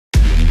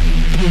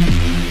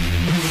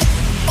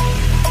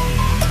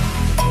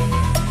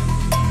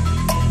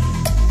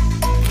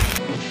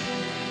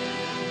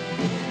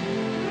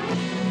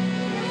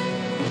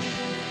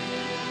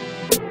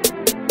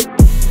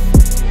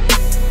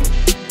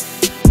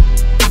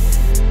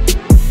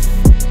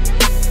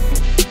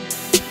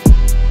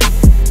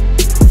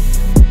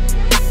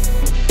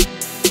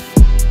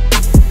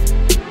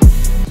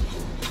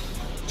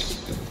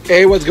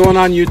Hey, what's going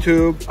on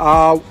YouTube?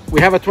 We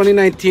have a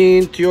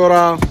 2019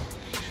 Toyota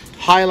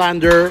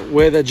Highlander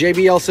with a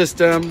JBL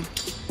system,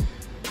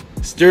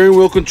 steering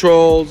wheel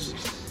controls,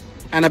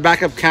 and a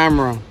backup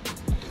camera.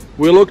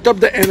 We looked up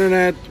the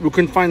internet, we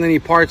couldn't find any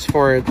parts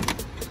for it.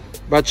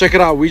 But check it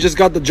out, we just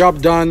got the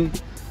job done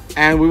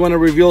and we want to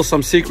reveal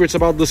some secrets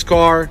about this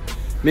car.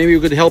 Maybe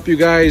we could help you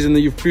guys in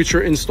the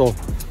future install.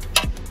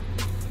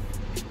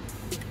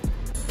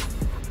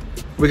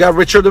 We got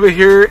Richard over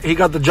here, he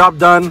got the job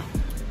done.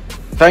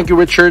 Thank you,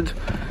 Richard.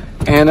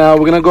 And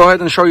we're gonna go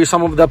ahead and show you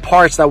some of the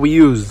parts that we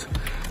used.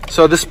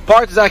 So this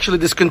part is actually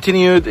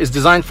discontinued. It's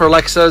designed for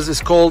Lexus.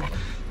 It's called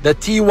the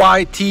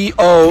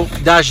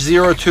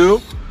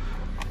TYTO-02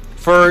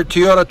 for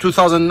Toyota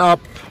 2000 up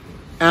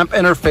amp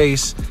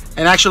interface.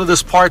 And actually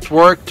this part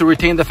worked to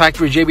retain the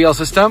factory JBL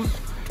system.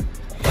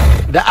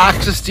 The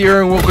axis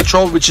steering wheel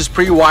control, which is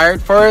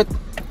pre-wired for it,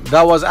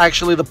 that was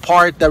actually the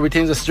part that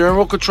retains the steering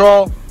wheel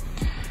control.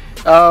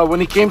 When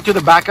it came to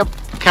the backup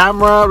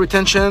camera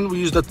retention, we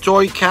used the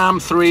Toy Cam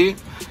 3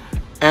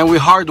 and we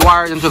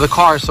hardwired into the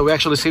car, so we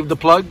actually saved the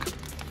plug.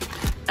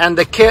 And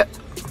the kit,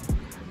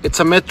 it's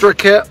a Mitra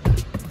kit.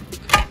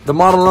 The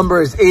model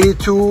number is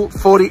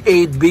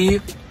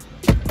 8248B,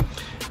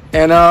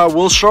 and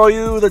we'll show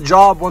you the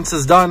job once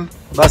it's done.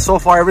 But so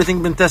far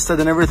everything's been tested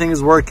and everything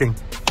is working.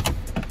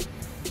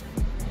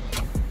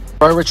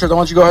 All right, Richard, I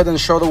want you to go ahead and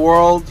show the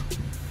world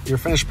your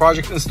finished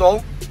project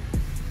install.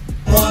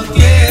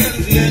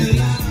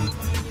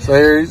 So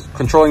here he's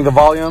controlling the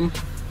volume,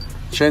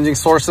 changing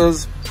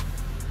sources.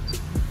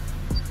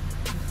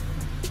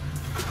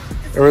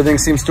 Everything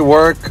seems to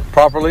work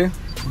properly.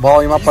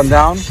 Volume up and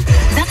down.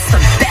 That's the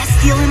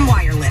best deal in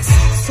wireless.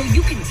 So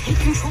you can take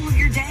control of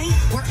your day.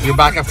 Your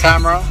backup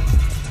camera.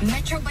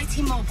 Metro by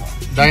T-Mobile.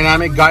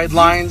 Dynamic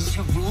guidelines.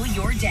 To rule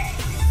your day.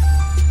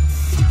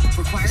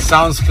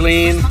 Sounds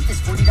clean. This month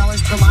is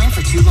 $40 per line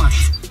for 2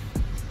 lines.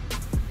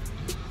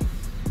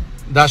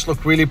 Dash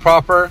looked really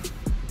proper.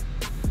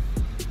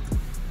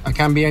 I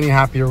can't be any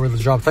happier with the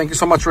job. Thank you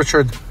so much,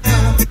 Richard.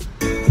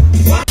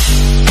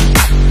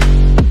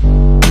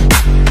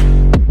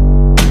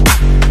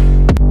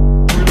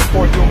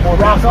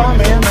 Rock on,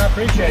 man. I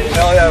appreciate it.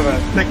 Hell yeah, man.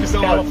 Thank you so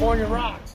much. California rocks.